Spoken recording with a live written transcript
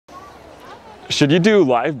Should you do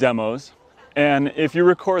live demos? And if you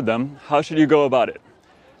record them, how should you go about it?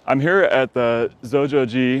 I'm here at the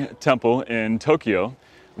Zojoji Temple in Tokyo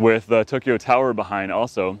with the Tokyo Tower behind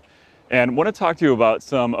also, and want to talk to you about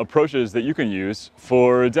some approaches that you can use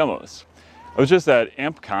for demos. I was just at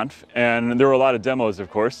AmpConf and there were a lot of demos, of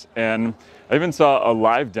course, and I even saw a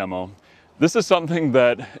live demo. This is something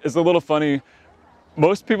that is a little funny.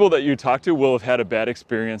 Most people that you talk to will have had a bad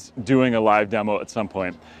experience doing a live demo at some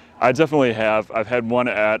point. I definitely have. I've had one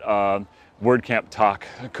at WordCamp Talk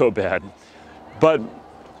go bad. But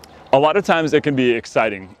a lot of times it can be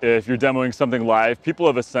exciting. If you're demoing something live, people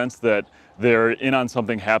have a sense that they're in on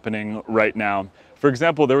something happening right now. For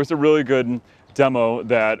example, there was a really good demo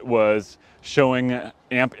that was showing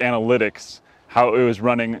AMP Analytics, how it was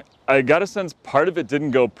running. I got a sense part of it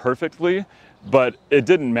didn't go perfectly, but it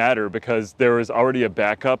didn't matter because there was already a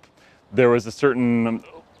backup. There was a certain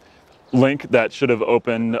link that should have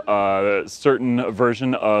opened a certain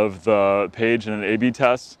version of the page in an A/B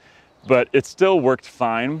test, but it still worked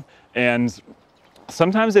fine. And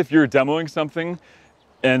sometimes if you're demoing something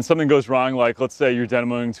and something goes wrong, like let's say you're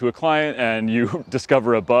demoing to a client and you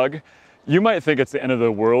discover a bug, you might think it's the end of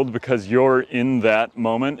the world because you're in that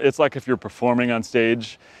moment. It's like if you're performing on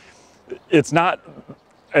stage, it's not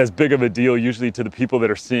as big of a deal usually to the people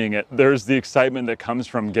that are seeing it. There's the excitement that comes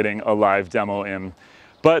from getting a live demo in.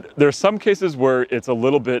 But there's some cases where it's a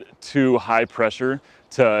little bit too high pressure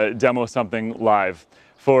to demo something live.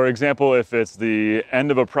 For example, if it's the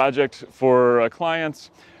end of a project for a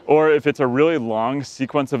client, or if it's a really long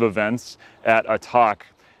sequence of events at a talk,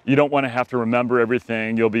 you don't want to have to remember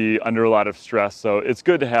everything. You'll be under a lot of stress. So it's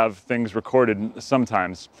good to have things recorded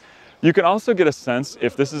sometimes. You can also get a sense,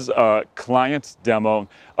 if this is a client demo,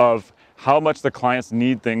 of how much the clients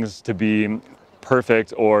need things to be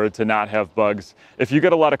perfect or to not have bugs. If you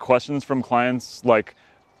get a lot of questions from clients like,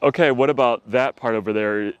 okay, what about that part over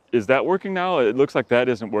there? Is that working now? It looks like that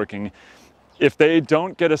isn't working. If they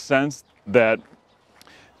don't get a sense that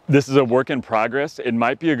this is a work in progress, it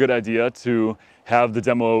might be a good idea to have the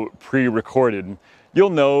demo pre-recorded. You'll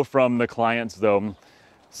know from the clients though,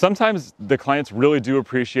 sometimes the clients really do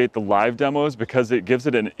appreciate the live demos because it gives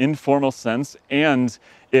it an informal sense and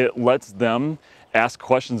it lets them ask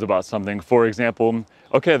questions about something. For example,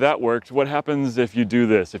 okay, that worked. What happens if you do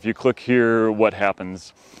this? If you click here, what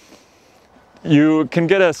happens? You can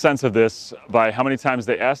get a sense of this by how many times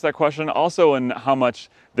they ask that question, also in how much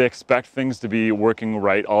they expect things to be working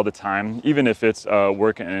right all the time, even if it's a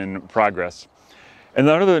work in progress. And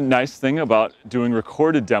another nice thing about doing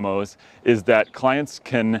recorded demos is that clients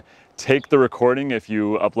can take the recording if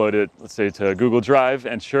you upload it, let's say, to Google Drive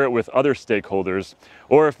and share it with other stakeholders.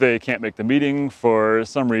 Or if they can't make the meeting for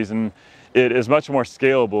some reason, it is much more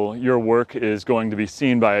scalable. Your work is going to be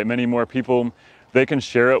seen by many more people. They can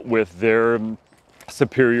share it with their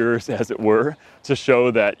superiors, as it were, to show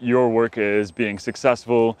that your work is being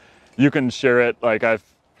successful. You can share it, like I've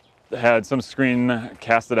had some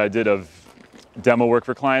screencasts that I did of demo work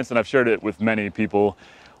for clients, and I've shared it with many people,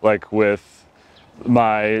 like with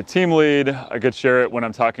my team lead. I could share it when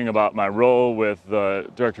I'm talking about my role with the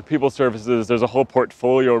Director of People Services. There's a whole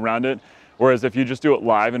portfolio around it. Whereas if you just do it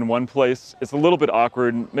live in one place, it's a little bit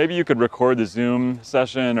awkward. Maybe you could record the Zoom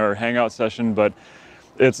session or Hangout session, but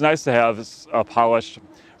it's nice to have a polished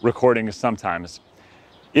recording sometimes.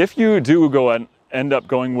 If you do end up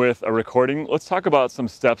going with a recording, let's talk about some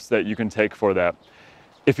steps that you can take for that.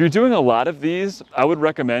 If you're doing a lot of these, I would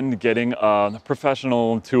recommend getting a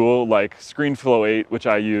professional tool like ScreenFlow 8, which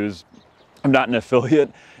I use. I'm not an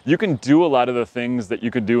affiliate. You can do a lot of the things that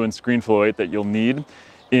you could do in ScreenFlow 8 that you'll need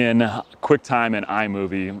in QuickTime and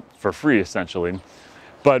iMovie for free, essentially.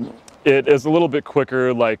 But it is a little bit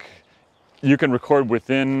quicker. Like you can record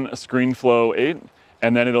within ScreenFlow 8,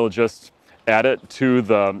 and then it'll just add it to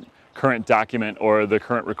the current document or the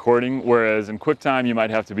current recording. Whereas in QuickTime, you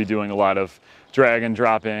might have to be doing a lot of drag and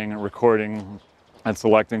dropping, recording, and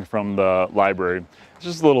selecting from the library. It's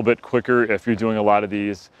just a little bit quicker if you're doing a lot of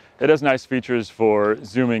these. It has nice features for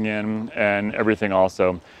zooming in and everything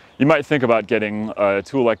also. You might think about getting a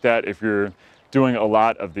tool like that if you're doing a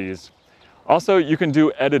lot of these. Also, you can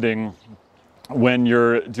do editing when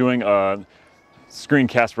you're doing a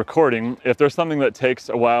screencast recording. If there's something that takes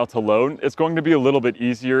a while to load, it's going to be a little bit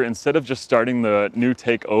easier. Instead of just starting the new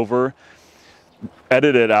take over,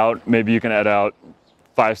 edit it out. Maybe you can edit out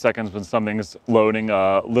 5 seconds when something's loading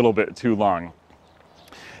a little bit too long.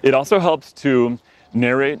 It also helps to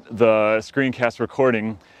narrate the screencast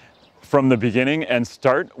recording from the beginning and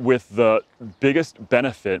start with the biggest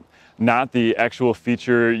benefit, not the actual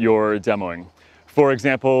feature you're demoing. For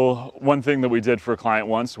example, one thing that we did for a client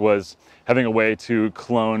once was having a way to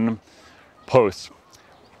clone posts.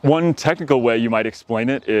 One technical way you might explain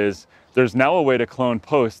it is there's now a way to clone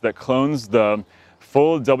posts that clones the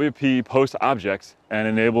full WP post object and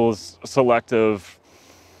enables selective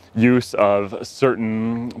use of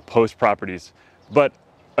certain post properties. But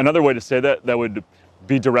another way to say that would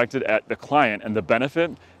be directed at the client, and the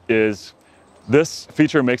benefit is this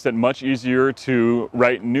feature makes it much easier to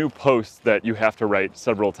write new posts that you have to write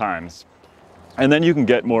several times. And then you can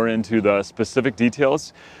get more into the specific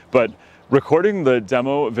details, but recording the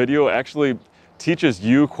demo video actually teaches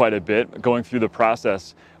you quite a bit going through the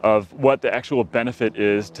process of what the actual benefit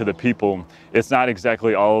is to the people. It's not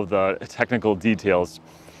exactly all of the technical details.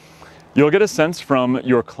 You'll get a sense from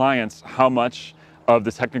your clients how much of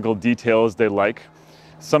the technical details they like.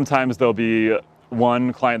 Sometimes there'll be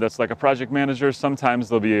one client that's like a project manager, sometimes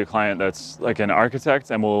there'll be a client that's like an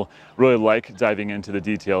architect and will really like diving into the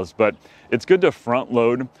details. But it's good to front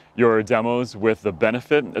load your demos with the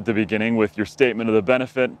benefit at the beginning with your statement of the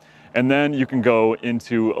benefit, and then you can go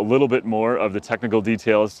into a little bit more of the technical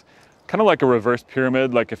details, kind of like a reverse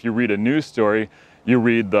pyramid. Like if you read a news story, you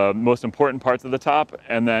read the most important parts at the top,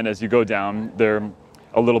 and then as you go down, they're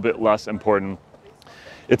a little bit less important.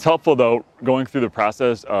 It's helpful though, going through the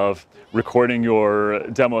process of recording your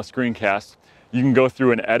demo screencast, you can go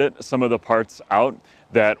through and edit some of the parts out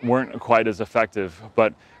that weren't quite as effective.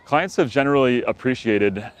 But clients have generally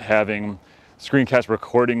appreciated having screencast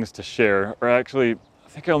recordings to share, or actually, I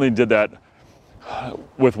think I only did that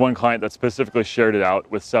with one client that specifically shared it out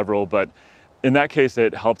with several, but in that case,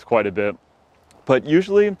 it helped quite a bit. But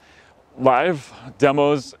usually, live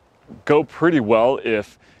demos go pretty well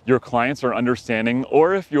if your clients are understanding,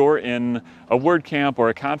 or if you're in a WordCamp or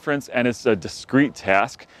a conference and it's a discrete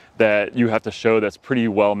task that you have to show that's pretty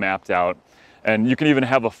well mapped out. And you can even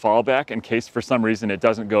have a fallback in case for some reason it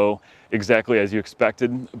doesn't go exactly as you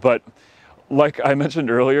expected. But like I mentioned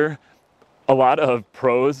earlier, a lot of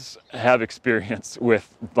pros have experience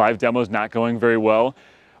with live demos not going very well.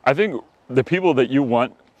 I think the people that you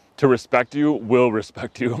want to respect you will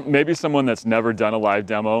respect you. Maybe someone that's never done a live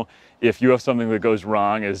demo, if you have something that goes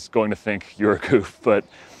wrong, is going to think you're a goof. But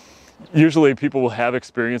usually people will have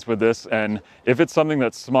experience with this, and if it's something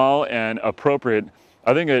that's small and appropriate,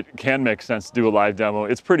 I think it can make sense to do a live demo.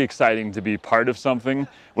 It's pretty exciting to be part of something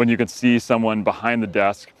when you can see someone behind the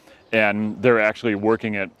desk and they're actually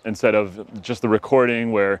working it, instead of just the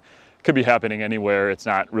recording where it could be happening anywhere. It's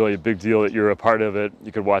not really a big deal that you're a part of it.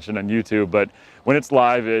 You could watch it on YouTube, but when it's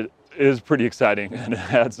live, it is pretty exciting and it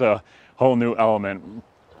adds a whole new element.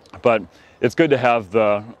 But it's good to have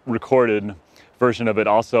the recorded version of it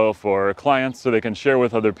also for clients so they can share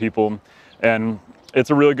with other people. And it's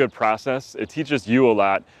a really good process. It teaches you a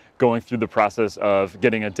lot going through the process of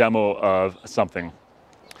getting a demo of something.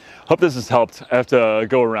 Hope this has helped. I have to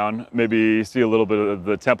go around, maybe see a little bit of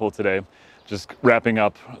the temple today, just wrapping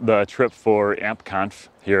up the trip for AmpConf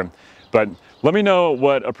here. But let me know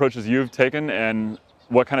what approaches you've taken and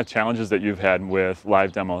what kind of challenges that you've had with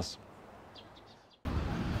live demos.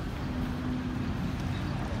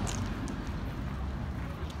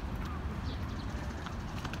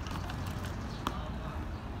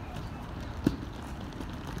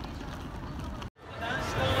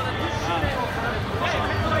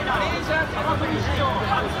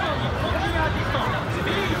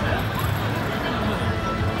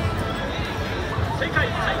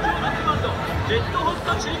 レッドホッ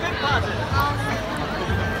トチリペッパーズ、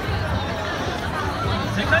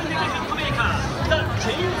世界的ヒットメーカーザ・チ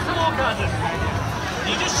ェインスモーカーズ、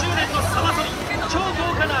20周年のサマソニ超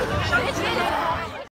豪華な